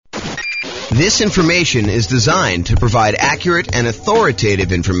This information is designed to provide accurate and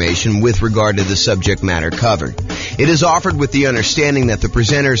authoritative information with regard to the subject matter covered. It is offered with the understanding that the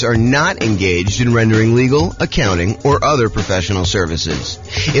presenters are not engaged in rendering legal, accounting, or other professional services.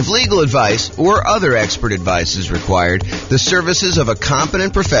 If legal advice or other expert advice is required, the services of a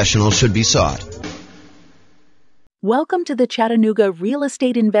competent professional should be sought. Welcome to the Chattanooga Real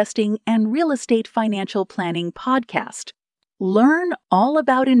Estate Investing and Real Estate Financial Planning podcast. Learn all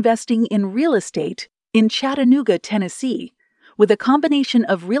about investing in real estate in Chattanooga, Tennessee, with a combination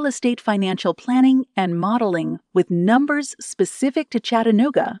of real estate financial planning and modeling with numbers specific to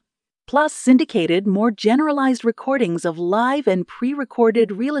Chattanooga, plus syndicated, more generalized recordings of live and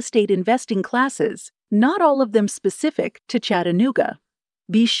pre-recorded real estate investing classes, not all of them specific to Chattanooga.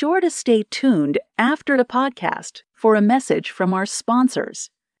 Be sure to stay tuned after the podcast for a message from our sponsors.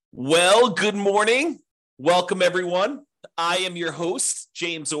 Well, good morning. Welcome, everyone. I am your host,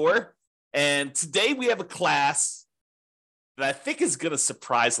 James Orr, and today we have a class that I think is going to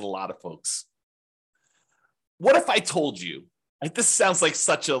surprise a lot of folks. What if I told you, this sounds like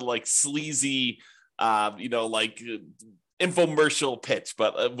such a sleazy, infomercial pitch,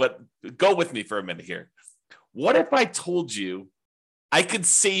 but go with me for a minute here. What if I told you I could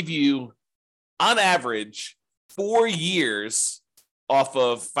save you, on average, 4 years off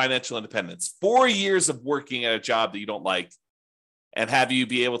of financial independence, 4 years of working at a job that you don't like, and have you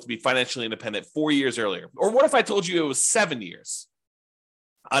be able to be financially independent 4 years earlier? Or what if I told you it was 7 years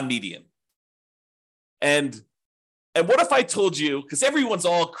on median? And what if I told you, because everyone's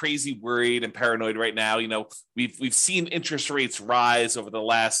all crazy worried and paranoid right now, we've seen interest rates rise over the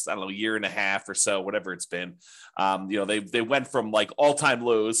last, year and a half or so, whatever it's been. They went from all-time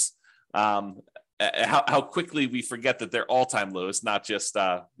lows. How quickly we forget that they're all-time lows, not just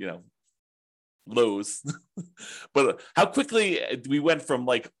lows, but how quickly we went from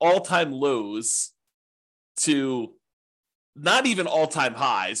all-time lows to not even all-time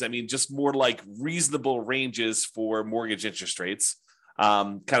highs. I mean, just more reasonable ranges for mortgage interest rates,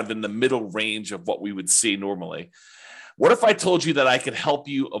 kind of in the middle range of what we would see normally. What if I told you that I could help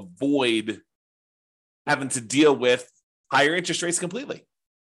you avoid having to deal with higher interest rates completely?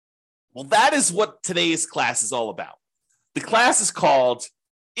 Well, that is what today's class is all about. The class is called,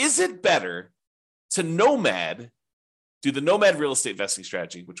 Is It Better to Nomad, do the Nomad real estate investing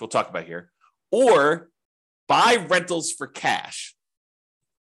strategy, which we'll talk about here, or buy rentals for cash?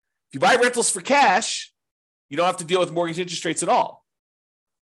 If you buy rentals for cash, you don't have to deal with mortgage interest rates at all.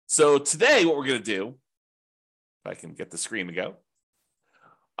 So today, what we're going to do, if I can get the screen to go,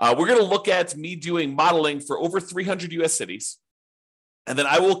 we're going to look at me doing modeling for over 300 U.S. cities. And then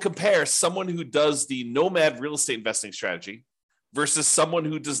I will compare someone who does the Nomad real estate investing strategy versus someone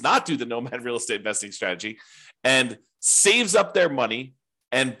who does not do the Nomad real estate investing strategy and saves up their money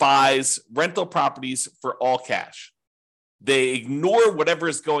and buys rental properties for all cash. They ignore whatever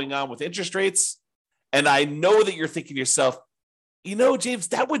is going on with interest rates. And I know that you're thinking to yourself, James,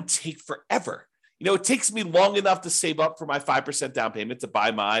 that would take forever. It takes me long enough to save up for my 5% down payment to buy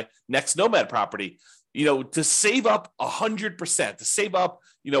my next Nomad property. To save up 100%, to save up,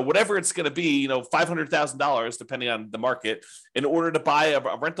 whatever it's going to be, $500,000, depending on the market, in order to buy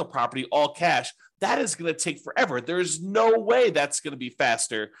a rental property all cash, that is going to take forever. There's no way that's going to be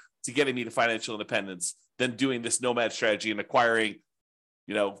faster to getting me to financial independence than doing this Nomad strategy and acquiring,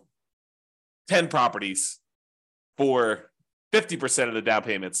 10 properties for 50% of the down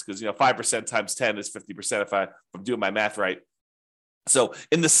payments, because, 5% times 10 is 50% if I'm doing my math right. So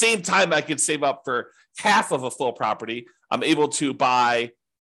in the same time I could save up for half of a full property, I'm able to buy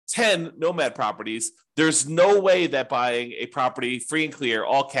 10 Nomad properties. There's no way that buying a property free and clear,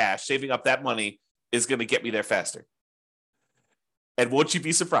 all cash, saving up that money is going to get me there faster. And won't you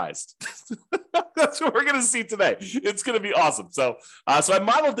be surprised? That's what we're going to see today. It's going to be awesome. So I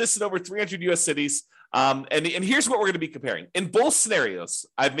modeled this in over 300 U.S. cities. And here's what we're going to be comparing. In both scenarios,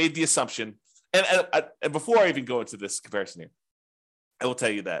 I've made the assumption, and before I even go into this comparison here, I will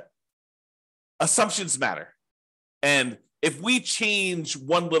tell you that assumptions matter. And if we change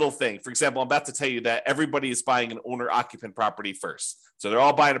one little thing, for example, I'm about to tell you that everybody is buying an owner-occupant property first. So they're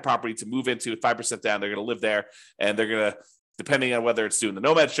all buying a property to move into 5% down. They're going to live there, and they're going to, depending on whether it's doing the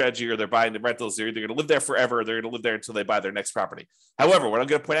Nomad strategy or they're buying the rentals, they're either going to live there forever or they're going to live there until they buy their next property. However, what I'm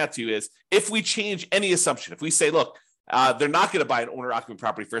going to point out to you is if we change any assumption, if we say, look, they're not going to buy an owner-occupant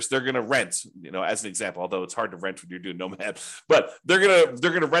property first. They're going to rent, as an example, although it's hard to rent when you're doing Nomad, but they're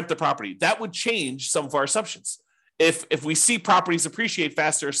going to rent the property. That would change some of our assumptions. If we see properties appreciate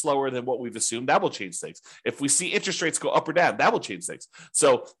faster or slower than what we've assumed, that will change things. If we see interest rates go up or down, that will change things.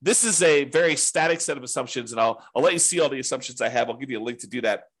 So this is a very static set of assumptions, and I'll let you see all the assumptions I have. I'll give you a link to do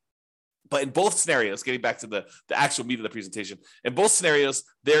that But in both scenarios, getting back to the actual meat of the presentation, in both scenarios,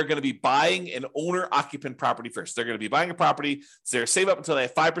 they're going to be buying an owner-occupant property first. They're going to be buying a property, so they're save up until they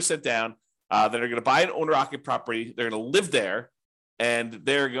have 5% down. Then they're going to buy an owner-occupant property. They're going to live there, and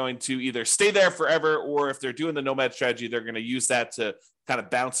they're going to either stay there forever, or if they're doing the Nomad strategy, they're going to use that to kind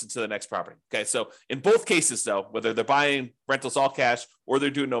of bounce into the next property. Okay, so in both cases, though, whether they're buying rentals all cash or they're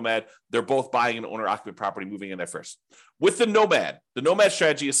doing Nomad, they're both buying an owner-occupant property, moving in there first. With the Nomad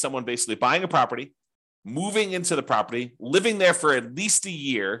strategy is someone basically buying a property, moving into the property, living there for at least a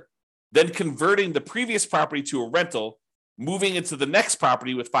year, then converting the previous property to a rental, moving into the next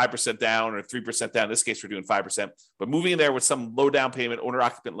property with 5% down or 3% down. In this case, we're doing 5%, but moving in there with some low down payment,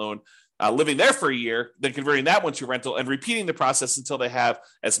 owner-occupant loan, living there for a year, then converting that one to rental and repeating the process until they have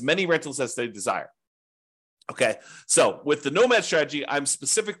as many rentals as they desire. Okay, so with the Nomad strategy, I'm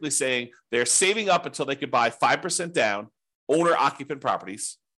specifically saying they're saving up until they could buy 5% down owner-occupant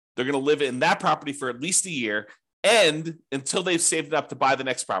properties. They're going to live in that property for at least a year and until they've saved up to buy the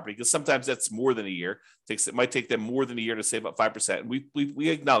next property, because sometimes that's more than a year. It might take them more than a year to save up 5%. And we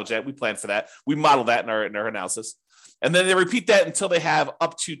acknowledge that. We plan for that. We model that in our analysis. And then they repeat that until they have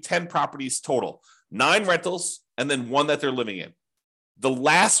up to 10 properties total, 9 rentals, and then one that they're living in. The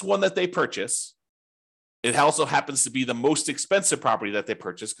last one that they purchase, it also happens to be the most expensive property that they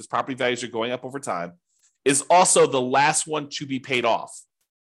purchase because property values are going up over time, is also the last one to be paid off.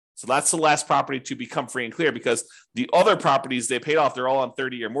 So that's the last property to become free and clear, because the other properties they paid off, they're all on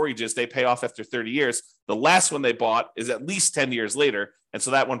 30-year mortgages. They pay off after 30 years. The last one they bought is at least 10 years later. And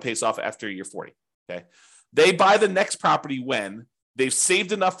so that one pays off after year 40. Okay. They buy the next property when they've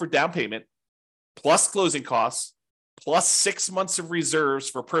saved enough for down payment, plus closing costs, plus 6 months of reserves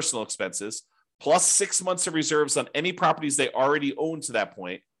for personal expenses, plus 6 months of reserves on any properties they already own to that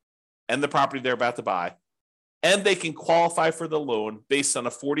point, and the property they're about to buy. And they can qualify for the loan based on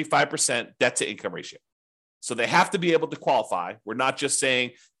a 45% debt to income ratio. So they have to be able to qualify. We're not just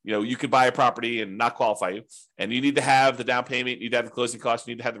saying, you could buy a property and not qualify you. And you need to have the down payment, you need to have the closing costs,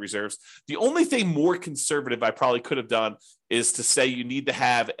 you need to have the reserves. The only thing more conservative I probably could have done is to say you need to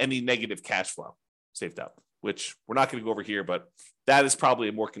have any negative cash flow saved up, which we're not going to go over here, but that is probably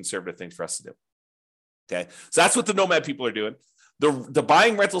a more conservative thing for us to do. Okay. So that's what the Nomad people are doing. The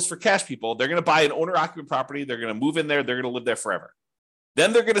buying rentals for cash people, they're going to buy an owner-occupant property. They're going to move in there. They're going to live there forever.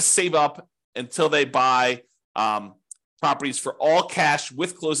 Then they're going to save up until they buy properties for all cash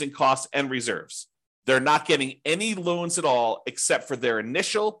with closing costs and reserves. They're not getting any loans at all except for their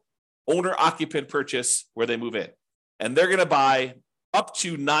initial owner-occupant purchase where they move in. And they're going to buy up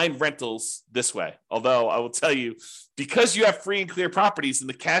to 9 rentals this way. Although I will tell you, because you have free and clear properties and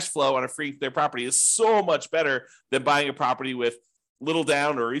the cash flow on a free and clear property is so much better than buying a property with little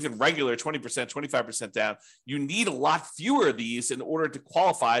down or even regular 20%, 25% down, you need a lot fewer of these in order to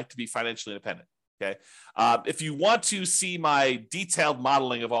qualify to be financially independent. Okay. If you want to see my detailed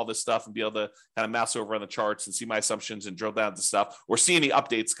modeling of all this stuff and be able to kind of mouse over on the charts and see my assumptions and drill down to stuff or see any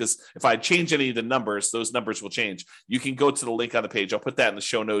updates, because if I change any of the numbers, those numbers will change. You can go to the link on the page. I'll put that in the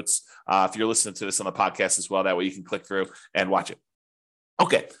show notes if you're listening to this on the podcast as well. That way you can click through and watch it.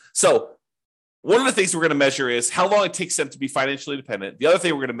 Okay. So one of the things we're going to measure is how long it takes them to be financially independent. The other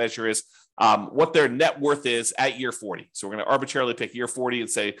thing we're going to measure is what their net worth is at year 40. So we're going to arbitrarily pick year 40 and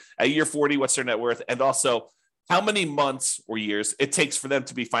say at year 40, what's their net worth? And also how many months or years it takes for them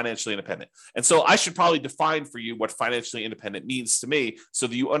to be financially independent. And so I should probably define for you what financially independent means to me so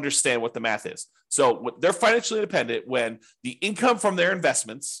that you understand what the math is. So they're financially independent when the income from their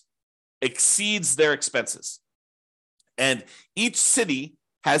investments exceeds their expenses. And each city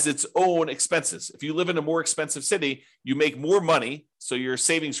has its own expenses. If you live in a more expensive city, you make more money, so your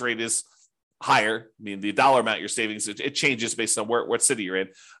savings rate is higher. I mean, the dollar amount your savings, it changes based on what city you're in.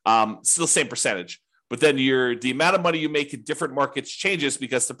 Still the same percentage. But then the amount of money you make in different markets changes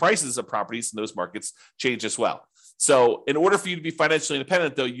because the prices of properties in those markets change as well. So in order for you to be financially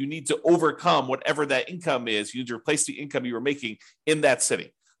independent, though, you need to overcome whatever that income is. You need to replace the income you were making in that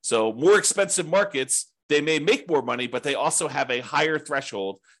city. So more expensive markets, they may make more money, but they also have a higher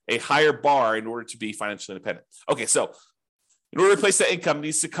threshold, a higher bar in order to be financially independent. Okay, so in order to replace that income, it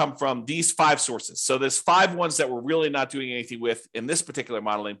needs to come from these 5 sources. So there's 5 ones that we're really not doing anything with in this particular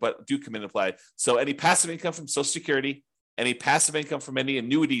modeling, but do come into play. So any passive income from Social Security, any passive income from any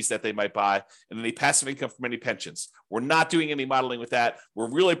annuities that they might buy, and any passive income from any pensions. We're not doing any modeling with that.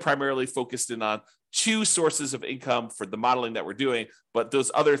 We're really primarily focused in on 2 sources of income for the modeling that we're doing, but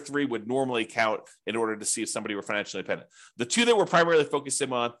those other 3 would normally count in order to see if somebody were financially independent. The 2 that we're primarily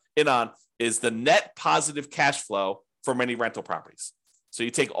focusing on is the net positive cash flow from any rental properties. So you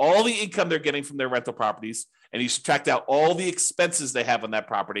take all the income they're getting from their rental properties, and you subtract out all the expenses they have on that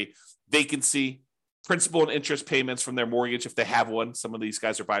property, vacancy, principal and interest payments from their mortgage if they have one. Some of these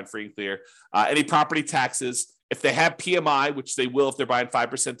guys are buying free and clear. Any property taxes. If they have PMI, which they will if they're buying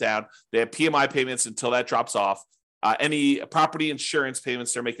 5% down, they have PMI payments until that drops off. Any property insurance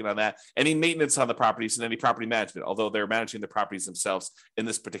payments they're making on that, any maintenance on the properties, and any property management, although they're managing the properties themselves in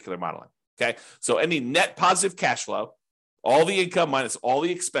this particular modeling. Okay, so any net positive cash flow, all the income minus all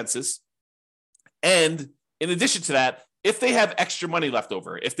the expenses. And in addition to that, if they have extra money left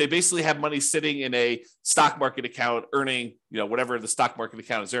over, if they basically have money sitting in a stock market account earning, whatever the stock market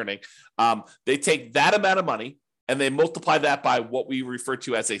account is earning, they take that amount of money and they multiply that by what we refer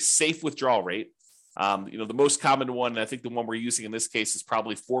to as a safe withdrawal rate. The most common one, and I think the one we're using in this case is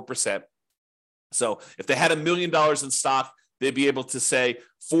probably 4%. So if they had $1 million in stock, they'd be able to say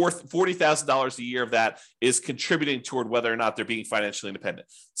 $40,000 a year of that is contributing toward whether or not they're being financially independent.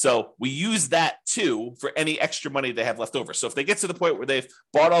 So we use that too for any extra money they have left over. So if they get to the point where they've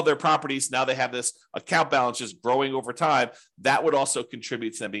bought all their properties, now they have this account balance just growing over time, that would also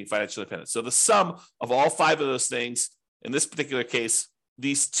contribute to them being financially independent. So the sum of all 5 of those things, in this particular case,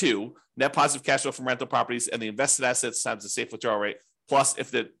 these 2, net positive cash flow from rental properties and the invested assets times the safe withdrawal rate, plus if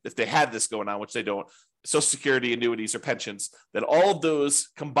they had this going on, which they don't, Social Security, annuities, or pensions, then all of those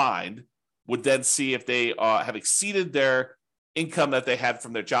combined would then see if they have exceeded their income that they had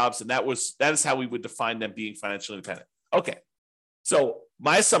from their jobs. And that is how we would define them being financially independent. Okay. So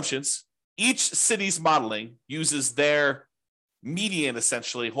my assumptions, each city's modeling uses their median,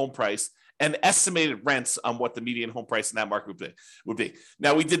 essentially, home price and estimated rents on what the median home price in that market would be.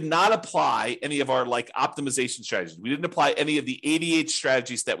 Now, we did not apply any of our optimization strategies. We didn't apply any of the 88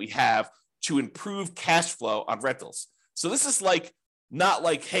 strategies that we have to improve cash flow on rentals. So this is not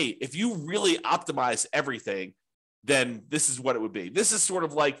like, hey, if you really optimize everything, then this is what it would be. This is sort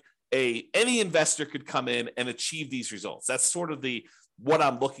of like any investor could come in and achieve these results. That's sort of what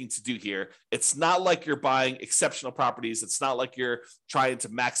I'm looking to do here. It's not like you're buying exceptional properties. It's not like you're trying to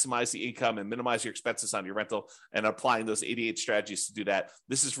maximize the income and minimize your expenses on your rental and applying those 88 strategies to do that.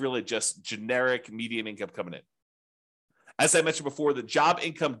 This is really just generic median income coming in. As I mentioned before, the job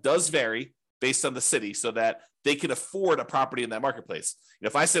income does vary based on the city so that they can afford a property in that marketplace.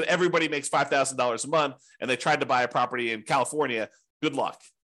 If I said everybody makes $5,000 a month and they tried to buy a property in California, good luck.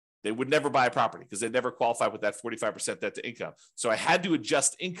 They would never buy a property because they never qualify with that 45% debt to income. So I had to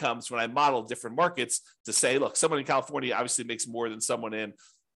adjust incomes when I modeled different markets to say, look, someone in California obviously makes more than someone in,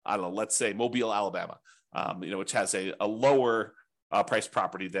 let's say Mobile, Alabama, which has a lower price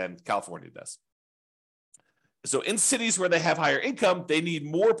property than California does. So in cities where they have higher income, they need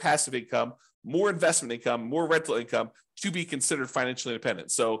more passive income, more investment income, more rental income to be considered financially independent.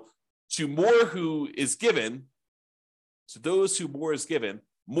 So to those who more is given,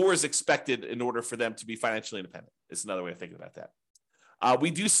 more is expected in order for them to be financially independent. It's another way of thinking about that. We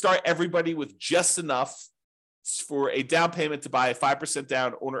do start everybody with just enough for a down payment to buy a 5%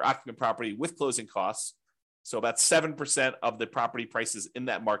 down owner-occupant property with closing costs. So about 7% of the property prices in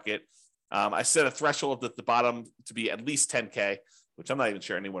that market. I set a threshold at the bottom to be at least 10K, which I'm not even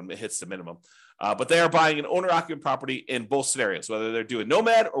sure anyone hits the minimum. But they are buying an owner-occupant property in both scenarios, whether they're doing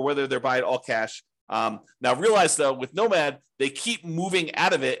Nomad or whether they're buying all cash. Now realize though, with Nomad, they keep moving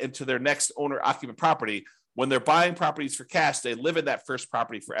out of it into their next owner-occupant property. When they're buying properties for cash, they live in that first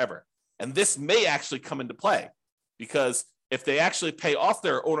property forever. And this may actually come into play because if they actually pay off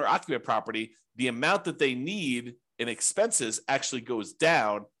their owner-occupant property, the amount that they need in expenses actually goes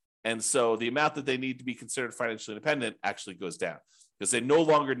down. And so the amount that they need to be considered financially independent actually goes down because they no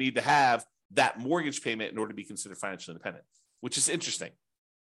longer need to have that mortgage payment in order to be considered financially independent, which is interesting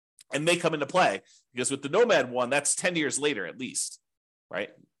and may come into play because with the Nomad one, that's 10 years later at least, right?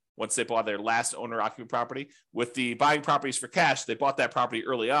 Once they bought their last owner-occupant property. With the buying properties for cash, they bought that property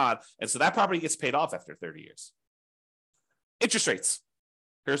early on, and so that property gets paid off after 30 years. Interest rates.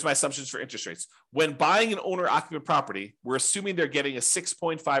 Here's my assumptions for interest rates. When buying an owner-occupant property, we're assuming they're getting a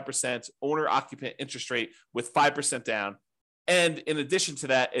 6.5% owner-occupant interest rate with 5% down. And in addition to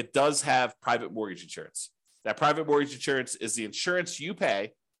that, it does have private mortgage insurance. That private mortgage insurance is the insurance you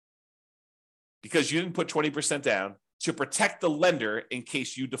pay because you didn't put 20% down to protect the lender in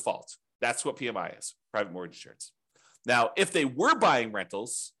case you default. That's what PMI is, private mortgage insurance. Now, if they were buying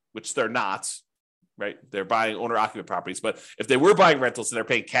rentals, which they're not, right? They're buying owner-occupant properties, but if they were buying rentals and they're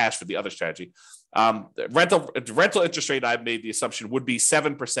paying cash for the other strategy, the rental interest rate I've made the assumption would be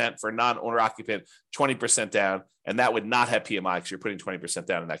 7% for non-owner-occupant, 20% down, and that would not have PMI because you're putting 20%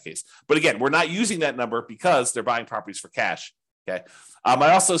 down in that case. But again, we're not using that number because they're buying properties for cash Okay.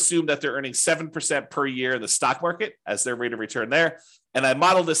 I also assume that they're earning 7% per year in the stock market as their rate of return there. And I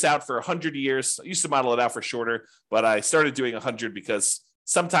modeled this out for 100 years. I used to model it out for shorter, but I started doing 100 because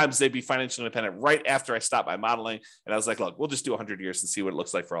sometimes they'd be financially independent right after I stopped my modeling. And I was like, look, we'll just do 100 years and see what it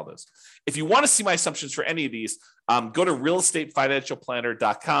looks like for all those. If you want to see my assumptions for any of these, go to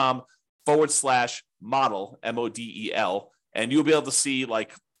realestatefinancialplanner.com/model, MODEL, and you'll be able to see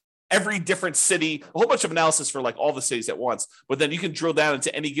like every different city, a whole bunch of analysis for like all the cities at once, but then you can drill down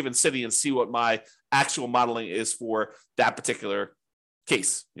into any given city and see what my actual modeling is for that particular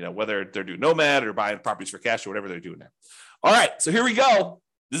case, whether they're doing Nomad or buying properties for cash or whatever they're doing there. All right, so here we go.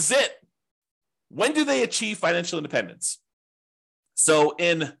 This is it. When do they achieve financial independence? So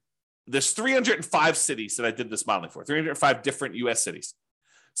there's 305 cities that I did this modeling for, 305 different US cities.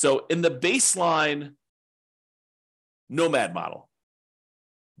 So in the baseline Nomad model,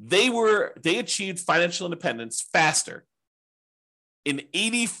 they achieved financial independence faster in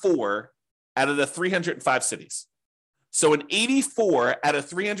 84 out of the 305 cities. So in 84 out of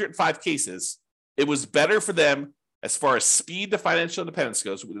 305 cases, it was better for them as far as speed to financial independence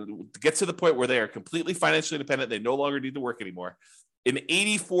goes, to get to the point where they are completely financially independent. They no longer need to work anymore. In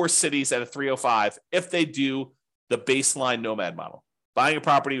 84 cities out of 305, if they do the baseline Nomad model, buying a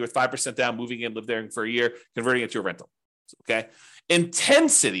property with 5% down, moving in, live there for a year, converting it to a rental. Okay. In 10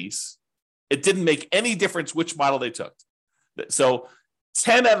 cities, it didn't make any difference which model they took. So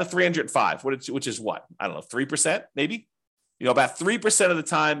 10 out of 305, which is what? I don't know, 3% maybe? About 3% of the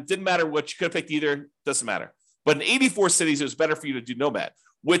time, didn't matter what, you could have picked either, doesn't matter. But in 84 cities, it was better for you to do Nomad,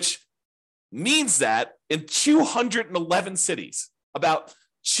 which means that in 211 cities, about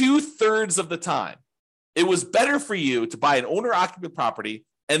 2/3 of the time, it was better for you to buy an owner-occupant property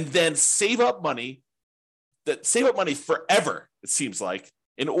and then save up money forever, it seems like,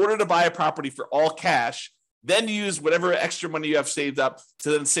 in order to buy a property for all cash, then use whatever extra money you have saved up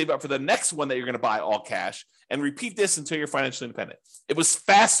to then save up for the next one that you're going to buy all cash, and repeat this until you're financially independent. It was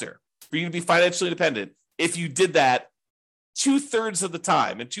faster for you to be financially independent if you did that 2/3 of the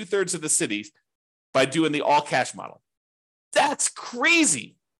time in 2/3 of the cities by doing the all cash model. That's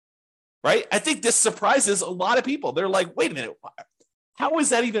crazy, right? I think this surprises a lot of people. They're like, wait a minute, how is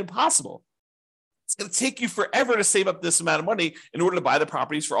that even possible? It's going to take you forever to save up this amount of money in order to buy the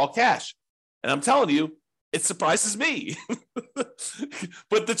properties for all cash. And I'm telling you, it surprises me.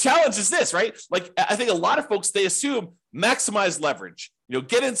 But the challenge is this, right? Like, I think a lot of folks, they assume maximize leverage,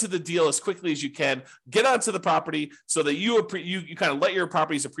 get into the deal as quickly as you can, get onto the property so that you kind of let your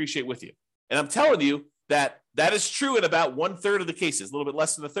properties appreciate with you. And I'm telling you that is true in about 1/3 of the cases, a little bit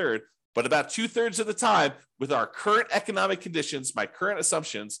less than a third, but about 2/3 of the time with our current economic conditions, my current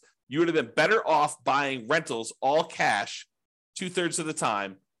assumptions, you would have been better off buying rentals all cash 2/3 of the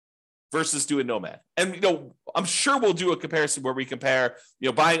time versus doing Nomad. And, I'm sure we'll do a comparison where we compare,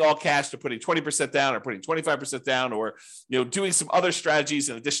 buying all cash to putting 20% down or putting 25% down, or, doing some other strategies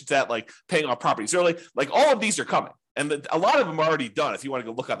in addition to that, like paying off properties early. Like, all of these are coming. And a lot of them are already done if you want to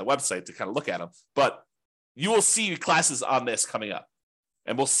go look on the website to kind of look at them. But you will see classes on this coming up.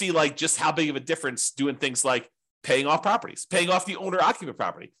 And we'll see like just how big of a difference doing things like paying off properties, paying off the owner-occupant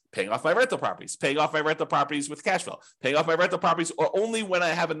property, paying off my rental properties, paying off my rental properties with cash flow, paying off my rental properties, or only when I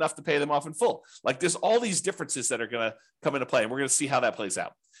have enough to pay them off in full. Like, there's all these differences that are going to come into play, and we're going to see how that plays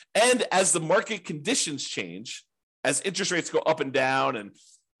out. And as the market conditions change, as interest rates go up and down, and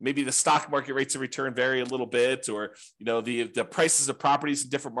maybe the stock market rates of return vary a little bit, or the prices of properties in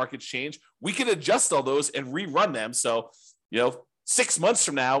different markets change, we can adjust all those and rerun them. So 6 months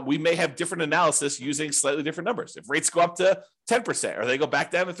from now, we may have different analysis using slightly different numbers. If rates go up to 10% or they go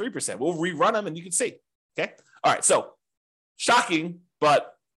back down to 3%, we'll rerun them and you can see. Okay. All right. So shocking,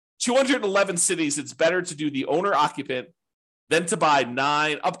 but 211 cities, it's better to do the owner occupant than to buy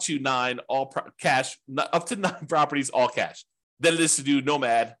up to nine properties, all cash, than it is to do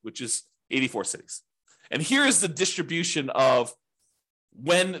Nomad, which is 84 cities. And here is the distribution of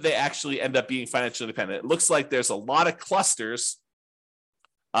when they actually end up being financially independent. It looks like there's a lot of clusters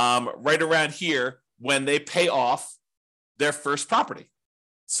right around here when they pay off their first property.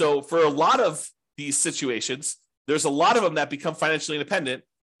 So for a lot of these situations, there's a lot of them that become financially independent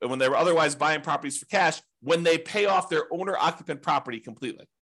when they were otherwise buying properties for cash when they pay off their owner-occupant property completely,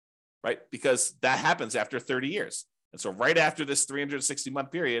 right? Because that happens after 30 years. And so right after this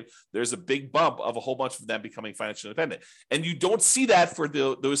 360-month period, there's a big bump of a whole bunch of them becoming financially independent. And you don't see that for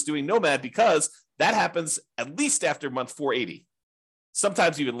those doing Nomad because that happens at least after month 480,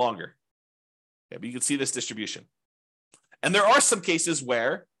 sometimes even longer. Yeah, but you can see this distribution. And there are some cases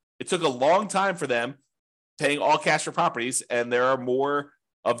where it took a long time for them paying all cash for properties, and there are more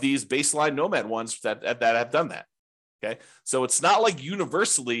of these baseline Nomad ones that have done that. Okay. So it's not like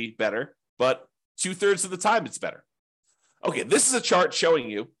universally better, but 2/3 of the time it's better. Okay. This is a chart showing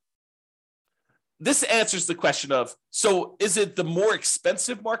you. This answers the question of, so is it the more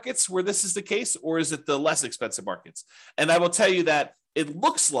expensive markets where this is the case, or is it the less expensive markets? And I will tell you that it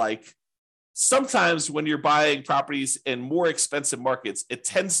looks like sometimes when you're buying properties in more expensive markets, it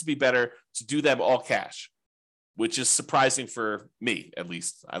tends to be better to do them all cash, which is surprising for me, at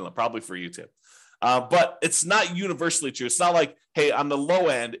least. I don't know, probably for you too. But it's not universally true. It's not like, hey, on the low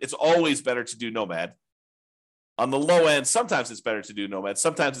end, it's always better to do Nomad. On the low end, sometimes it's better to do Nomad.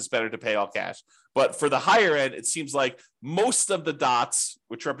 Sometimes it's better to pay all cash. But for the higher end, it seems like most of the dots,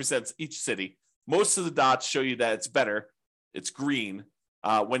 which represents each city, most of the dots show you that it's better. It's green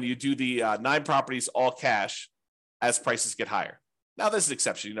when you do the 9 properties all cash as prices get higher. Now, this is an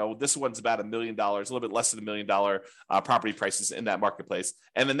exception. This one's about $1 million, a little bit less than $1 million property prices in that marketplace.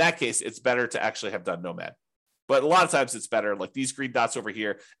 And in that case, it's better to actually have done Nomad. But a lot of times it's better, like these green dots over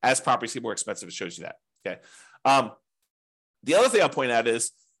here, as properties get more expensive, it shows you that. Okay. The other thing I'll point out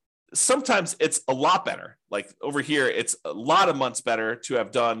is sometimes it's a lot better. Like over here, it's a lot of months better to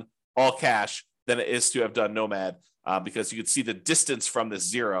have done all cash than it is to have done Nomad because you can see the distance from this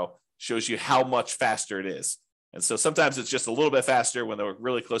 0 shows you how much faster it is. And so sometimes it's just a little bit faster when they're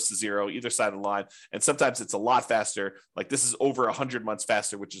really close to 0, either side of the line. And sometimes it's a lot faster. Like this is over 100 months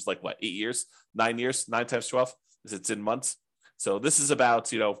faster, which is like what, 8 years, 9 years, 9 times 12, because it's in months. So this is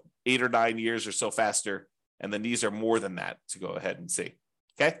about, 8 or 9 years or so faster. And then these are more than that to go ahead and see.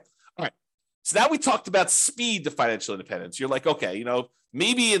 Okay. All right. So now we talked about speed to financial independence. You're like, okay,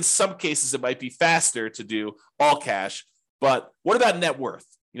 maybe in some cases it might be faster to do all cash, but what about net worth?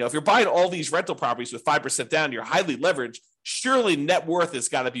 If you're buying all these rental properties with 5% down, you're highly leveraged. Surely net worth has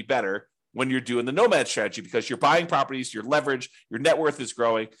got to be better when you're doing the Nomad strategy because you're buying properties, your leverage, your net worth is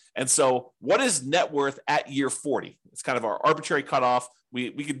growing. And so what is net worth at year 40? It's kind of our arbitrary cutoff.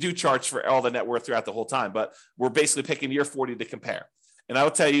 We could do charts for all the net worth throughout the whole time, but we're basically picking year 40 to compare. And I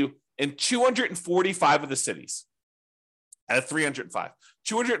will tell you, in 245 of the cities, out of 305,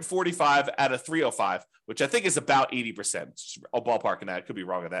 245 out of 305, which I think is about 80%. I'll ballpark in that. I could be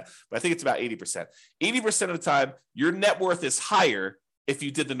wrong on that, but I think it's about 80%. 80% of the time, your net worth is higher if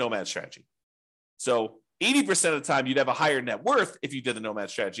you did the Nomad strategy. So 80% of the time, you'd have a higher net worth if you did the Nomad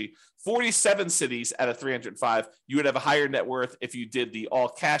strategy. 47 cities out of 305, you would have a higher net worth if you did the all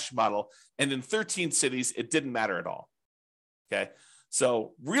cash model. And in 13 cities, it didn't matter at all. Okay.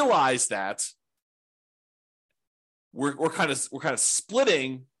 So realize that we're kind of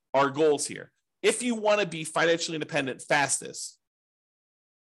splitting our goals here. If you want to be financially independent fastest,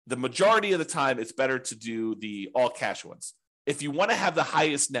 the majority of the time, it's better to do the all cash ones. If you want to have the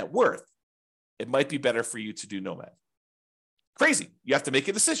highest net worth, it might be better for you to do Nomad. Crazy. You have to make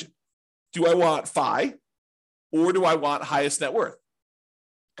a decision. Do I want FI or do I want highest net worth?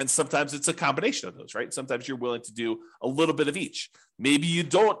 And sometimes it's a combination of those, right? Sometimes you're willing to do a little bit of each. Maybe you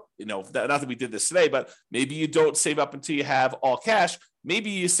don't, not that we did this today, but maybe you don't save up until you have all cash. Maybe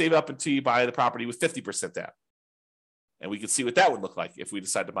you save up until you buy the property with 50% down. And we can see what that would look like if we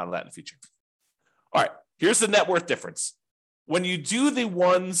decide to model that in the future. All right, here's the net worth difference. When you do the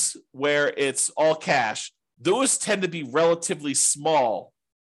ones where it's all cash, those tend to be relatively small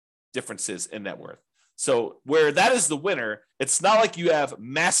differences in net worth. So where that is the winner, it's not like you have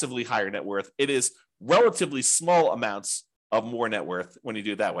massively higher net worth. It is relatively small amounts of more net worth when you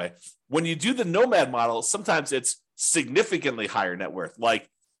do it that way. When you do the Nomad model, sometimes it's significantly higher net worth, like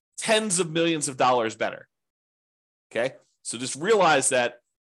tens of millions of dollars better. Okay. So just realize that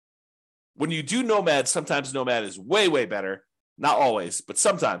when you do Nomad, sometimes Nomad is way, way better. Not always, but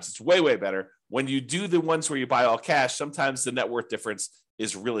sometimes it's way, way better. When you do the ones where you buy all cash, sometimes the net worth difference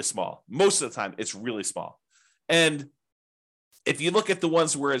is really small. Most of the time, it's really small. And if you look at the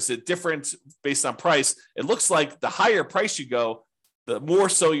ones where it's different based on price, it looks like the higher price you go, the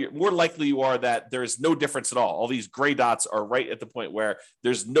more likely you are that there is no difference at all. All these gray dots are right at the point where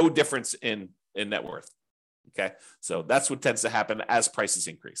there's no difference in net worth. Okay, so that's what tends to happen as prices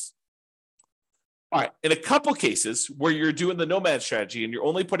increase. All right, in a couple cases where you're doing the Nomad strategy and you're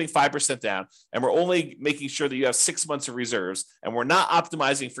only putting 5% down and we're only making sure that you have 6 months of reserves and we're not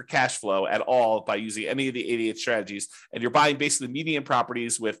optimizing for cash flow at all by using any of the 88 strategies, and you're buying basically median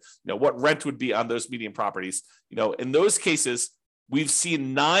properties with what rent would be on those median properties, in those cases, we've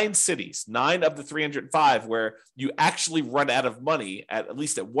seen 9 cities, 9 of the 305, where you actually run out of money at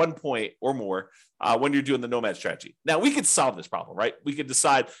least at one point or more when you're doing the Nomad strategy. Now, we could solve this problem, right? We could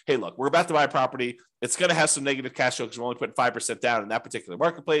decide, hey, look, we're about to buy a property. It's going to have some negative cash flow because we're only putting 5% down in that particular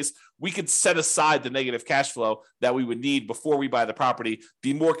marketplace. We could set aside the negative cash flow that we would need before we buy the property,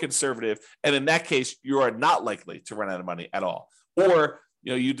 be more conservative. And in that case, you are not likely to run out of money at all. Or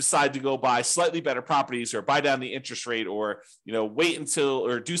you decide to go buy slightly better properties or buy down the interest rate or, wait until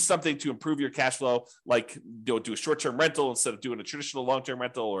or do something to improve your cash flow, like do a short-term rental instead of doing a traditional long-term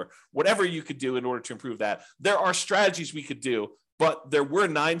rental or whatever you could do in order to improve that. There are strategies we could do, but there were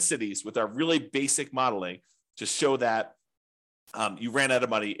 9 cities with our really basic modeling to show that you ran out of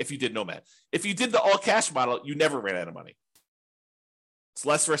money if you did Nomad. If you did the all cash model, you never ran out of money. It's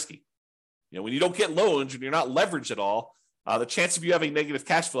less risky. When you don't get loans and you're not leveraged at all, the chance of you having negative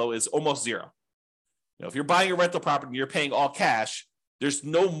cash flow is almost zero. If you're buying a rental property and you're paying all cash, there's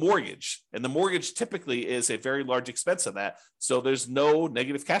no mortgage. And the mortgage typically is a very large expense on that. So there's no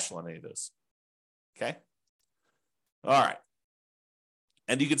negative cash flow on any of those. Okay. All right.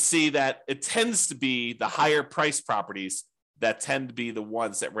 And you can see that it tends to be the higher price properties that tend to be the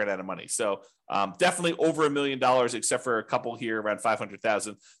ones that ran out of money. So definitely over $1 million, except for a couple here around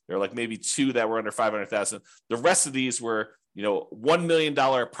 500,000. There are like maybe 2 that were under 500,000. The rest of these were, $1 million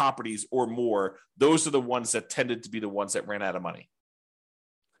properties or more. Those are the ones that tended to be the ones that ran out of money.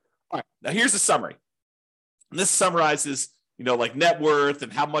 All right, now here's the summary. And this summarizes, like net worth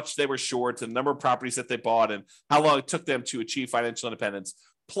and how much they were short and the number of properties that they bought and how long it took them to achieve financial independence,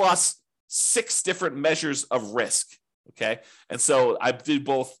 plus 6 different measures of risk. Okay. And so I did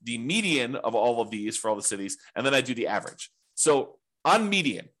both the median of all of these for all the cities, and then I do the average. So on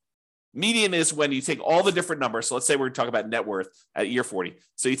median is when you take all the different numbers. So let's say we're talking about net worth at year 40.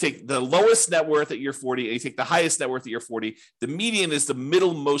 So you take the lowest net worth at year 40 and you take the highest net worth at year 40. The median is the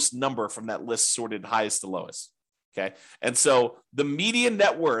middlemost number from that list sorted highest to lowest. Okay. And so the median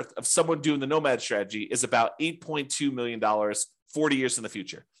net worth of someone doing the Nomad strategy is about $8.2 million 40 years in the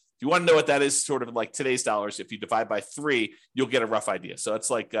future. If you want to know what that is, sort of like today's dollars, if you divide by 3, you'll get a rough idea. So it's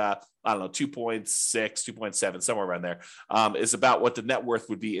like, 2.6, 2.7, somewhere around there, is about what the net worth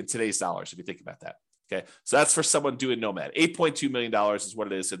would be in today's dollars, if you think about that. Okay. So that's for someone doing Nomad. $8.2 million is what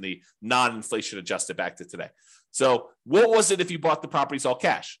it is in the non-inflation adjusted back to today. So what was it if you bought the properties all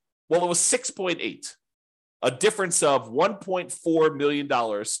cash? Well, it was 6.8, a difference of $1.4 million.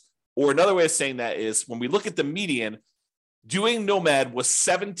 Or another way of saying that is when we look at the median, doing Nomad was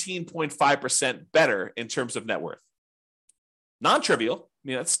 17.5% better in terms of net worth. Non-trivial. I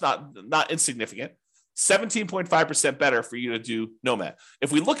mean, that's not insignificant. 17.5% better for you to do Nomad.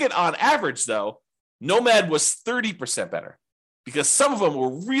 If we look at on average, though, Nomad was 30% better because some of them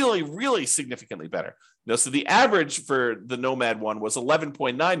were really, really significantly better. So the average for the Nomad one was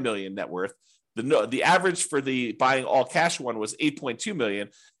 11.9 million net worth. The average for the buying all cash one was 8.2 million.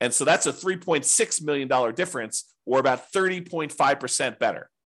 And so that's a $3.6 million difference, or about 30.5% better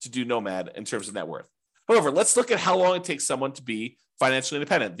to do Nomad in terms of net worth. However, let's look at how long it takes someone to be financially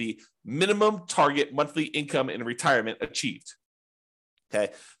independent, the minimum target monthly income in retirement achieved.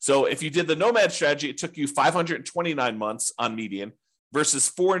 Okay. So if you did the Nomad strategy, it took you 529 months on median versus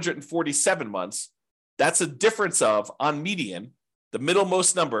 447 months. That's a difference of, on median, the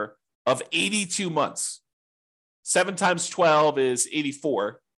middlemost number of 82 months. 7 times 12 is 84,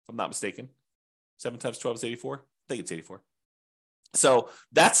 if I'm not mistaken. 7 times 12 is 84. I think it's 84. So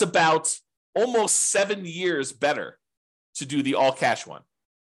that's about almost 7 years better to do the all cash one.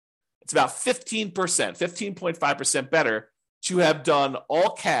 It's about 15%, 15.5% better to have done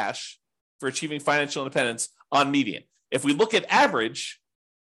all cash for achieving financial independence on median. If we look at average,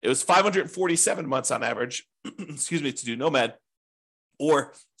 it was 547 months on average, to do Nomad,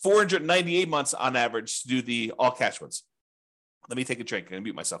 or 498 months on average to do the all cash ones. Let me take a drink and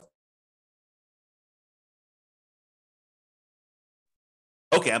mute myself.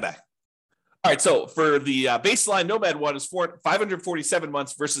 Okay, I'm back. All right, so for the baseline Nomad one is 547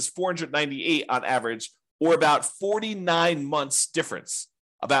 months versus 498 on average, or about 49 months difference.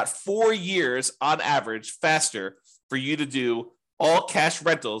 About 4 years on average faster for you to do all cash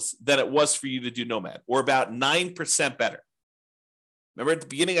rentals than it was for you to do Nomad, or about 9% better. Remember at the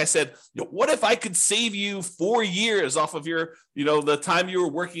beginning, I said, what if I could save you 4 years off of your, the time you were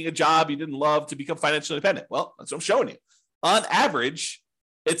working a job you didn't love to become financially independent? Well, that's what I'm showing you. On average,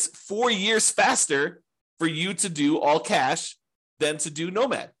 it's 4 years faster for you to do all cash than to do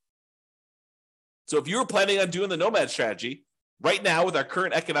Nomad. So if you were planning on doing the Nomad strategy right now with our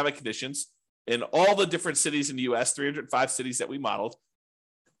current economic conditions in all the different cities in the U.S., 305 cities that we modeled,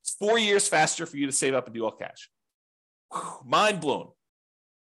 it's 4 years faster for you to save up and do all cash. Mind blown.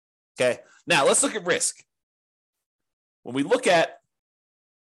 Okay. Now let's look at risk. When we look at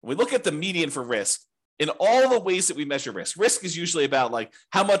the median for risk, in all the ways that we measure risk, risk is usually about like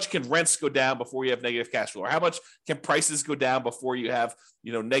how much can rents go down before you have negative cash flow, or how much can prices go down before you have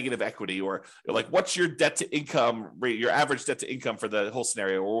negative equity, or like what's your debt to income rate, your average debt to income for the whole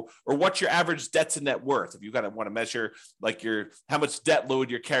scenario, or what's your average debt to net worth if you kind of want to measure like how much debt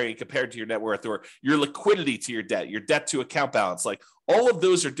load you're carrying compared to your net worth, or your liquidity to your debt to account balance. Like all of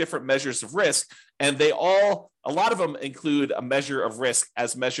those are different measures of risk, and a lot of them include a measure of risk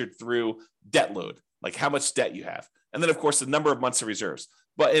as measured through debt load, like how much debt you have. And then, of course, the number of months of reserves.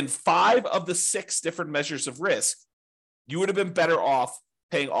 But in 5 of the 6 different measures of risk, you would have been better off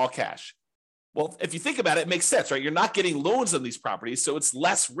paying all cash. Well, if you think about it, it makes sense, right? You're not getting loans on these properties, so it's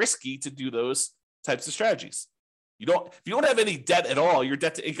less risky to do those types of strategies. If you don't have any debt at all, your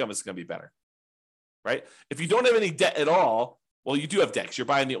debt to income is going to be better, right? If you don't have any debt at all, well, you do have debt because you're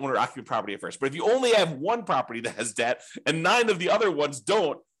buying the owner-occupant property at first. But if you only have one property that has debt and 9 of the other ones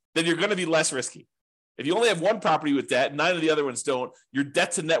don't, then you're going to be less risky. If you only have one property with debt, 9 of the other ones don't, your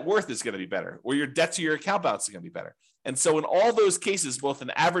debt to net worth is going to be better, or your debt to your account balance is going to be better. And so in all those cases, both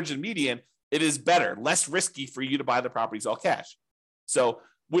an average and median, it is better, less risky for you to buy the properties all cash. So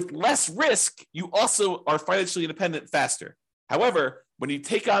with less risk, you also are financially independent faster. However, when you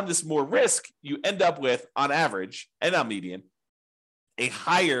take on this more risk, you end up with, on average and on median, a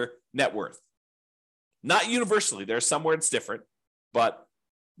higher net worth. Not universally. There's somewhere it's different, but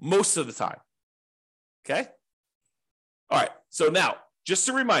most of the time. Okay? All right. So now, just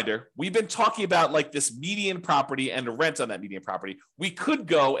a reminder, we've been talking about like this median property and the rent on that median property. We could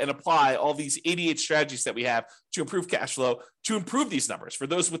go and apply all these 88 strategies that we have to improve cash flow, to improve these numbers for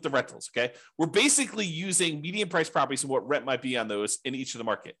those with the rentals. Okay? We're basically using median price properties and what rent might be on those in each of the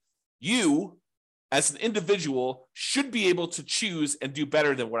market. You, as an individual, should be able to choose and do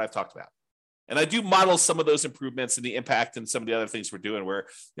better than what I've talked about. And I do model some of those improvements and the impact and some of the other things we're doing where,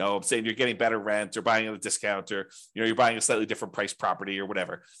 I'm saying you're getting better rent or buying at a discount, or, you're buying a slightly different price property or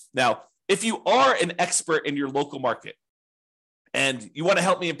whatever. Now, if you are an expert in your local market and you want to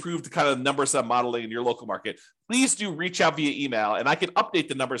help me improve the kind of numbers I'm modeling in your local market, please do reach out via email and I can update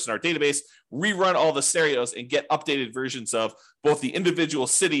the numbers in our database, rerun all the scenarios, and get updated versions of both the individual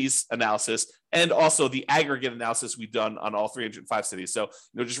cities analysis and also the aggregate analysis we've done on all 305 cities. So,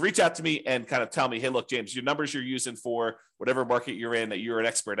 just reach out to me and kind of tell me, hey, look, James, your numbers you're using for whatever market you're in that you're an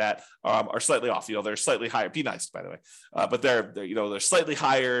expert at are slightly off. They're slightly higher. Be nice, by the way, but they're slightly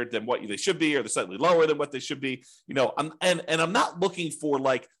higher than what they should be, or they're slightly lower than what they should be. I'm not looking for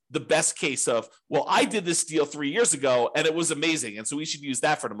like the best case of, well, I did this deal 3 years ago and it was amazing, and so we should use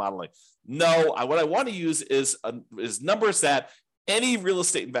that for the modeling. No, what I want to use is numbers that any real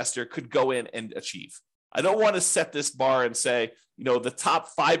estate investor could go in and achieve. I don't want to set this bar and say, the top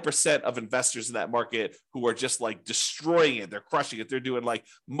 5% of investors in that market who are just like destroying it, they're crushing it, they're doing like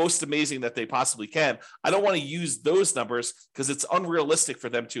most amazing that they possibly can. I don't want to use those numbers because it's unrealistic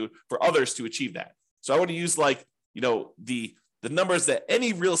for others to achieve that. So I want to use the numbers that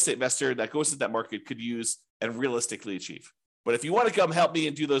any real estate investor that goes into that market could use and realistically achieve. But if you want to come help me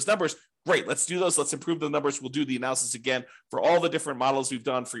and do those numbers, great, let's do those. Let's improve the numbers. We'll do the analysis again for all the different models we've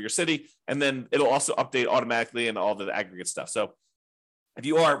done for your city. And then it'll also update automatically and all the aggregate stuff. So if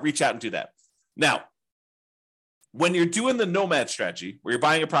you are, reach out and do that. Now, when you're doing the Nomad strategy, where you're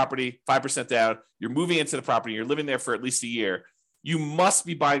buying a property, 5% down, you're moving into the property, you're living there for at least a year, you must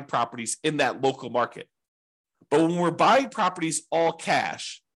be buying properties in that local market. But when we're buying properties all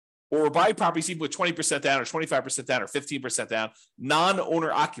cash, or we're buying properties even with 20% down or 25% down or 15% down,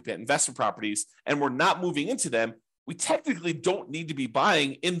 non-owner occupant investment properties, and we're not moving into them, we technically don't need to be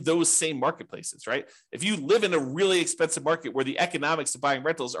buying in those same marketplaces, right? If you live in a really expensive market where the economics of buying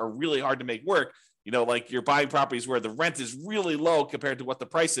rentals are really hard to make work, like you're buying properties where the rent is really low compared to what the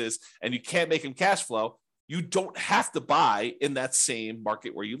price is, and you can't make them cash flow, you don't have to buy in that same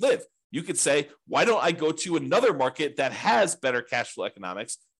market where you live. You could say, why don't I go to another market that has better cash flow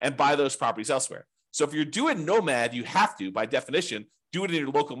economics and buy those properties elsewhere? So if you're doing Nomad, you have to, by definition, do it in your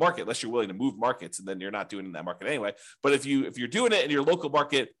local market, unless you're willing to move markets, and then you're not doing it in that market anyway. But if you're doing it in your local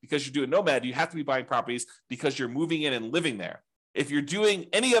market because you're doing Nomad, you have to be buying properties because you're moving in and living there. If you're doing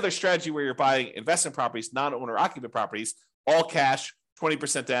any other strategy where you're buying investment properties, non-owner occupant properties, all cash,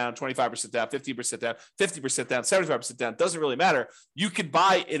 20% down, 25% down, 15% down, 50% down, 75% down, doesn't really matter. You can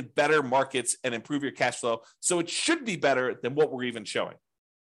buy in better markets and improve your cash flow. So it should be better than what we're even showing.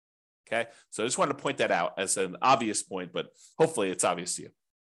 Okay. So I just wanted to point that out as an obvious point, but hopefully it's obvious to you.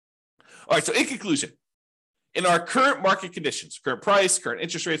 All right. So in conclusion, in our current market conditions, current price, current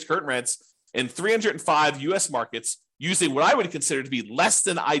interest rates, current rents, in 305 US markets, using what I would consider to be less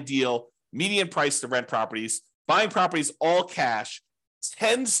than ideal median price to rent properties, buying properties all cash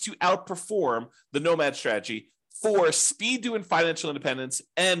tends to outperform the Nomad strategy for speed to financial independence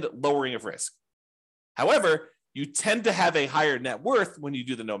and lowering of risk. However, you tend to have a higher net worth when you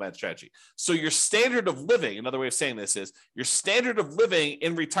do the Nomad strategy. So your standard of living, another way of saying this is your standard of living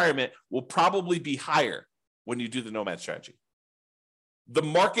in retirement will probably be higher when you do the Nomad strategy. The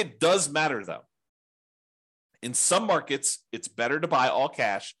market does matter though. In some markets, it's better to buy all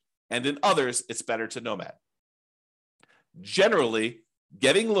cash, and in others, it's better to Nomad. Generally,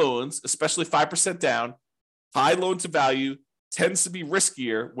 getting loans, especially 5% down, high loan to value, tends to be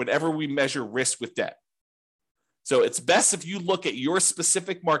riskier whenever we measure risk with debt. So it's best if you look at your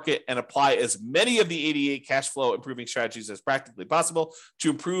specific market and apply as many of the 88 cash flow improving strategies as practically possible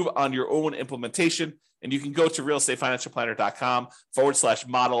to improve on your own implementation. And you can go to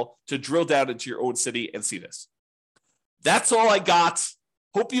realestateFinancialPlanner.com/model to drill down into your own city and see this. That's all I got.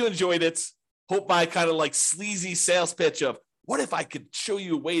 Hope you enjoyed it. Hope my kind of like sleazy sales pitch of what if I could show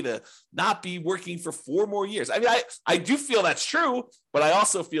you a way to not be working for 4 more years? I mean, I do feel that's true, but I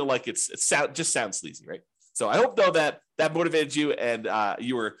also feel like it just sounds sleazy, right? So I hope, though, that motivated you and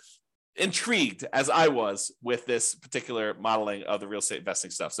you were intrigued, as I was, with this particular modeling of the real estate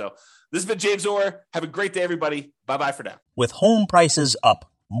investing stuff. So this has been James Orr. Have a great day, everybody. Bye-bye for now. With home prices up,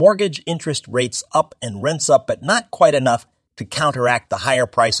 mortgage interest rates up, and rents up, but not quite enough to counteract the higher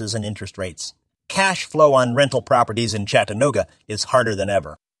prices and interest rates, cash flow on rental properties in Chattanooga is harder than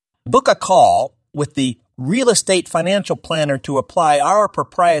ever. Book a call with the Real Estate Financial Planner to apply our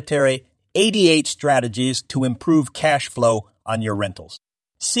proprietary 88 strategies to improve cash flow on your rentals.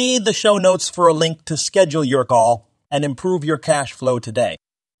 See the show notes for a link to schedule your call and improve your cash flow today.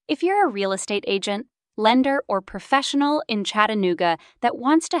 If you're a real estate agent, lender, or professional in Chattanooga that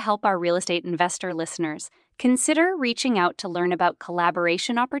wants to help our real estate investor listeners, consider reaching out to learn about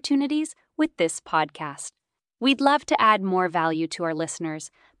collaboration opportunities with this podcast. We'd love to add more value to our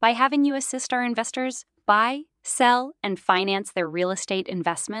listeners by having you assist our investors buy, sell, and finance their real estate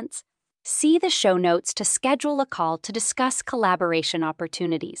investments. See the show notes to schedule a call to discuss collaboration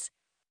opportunities.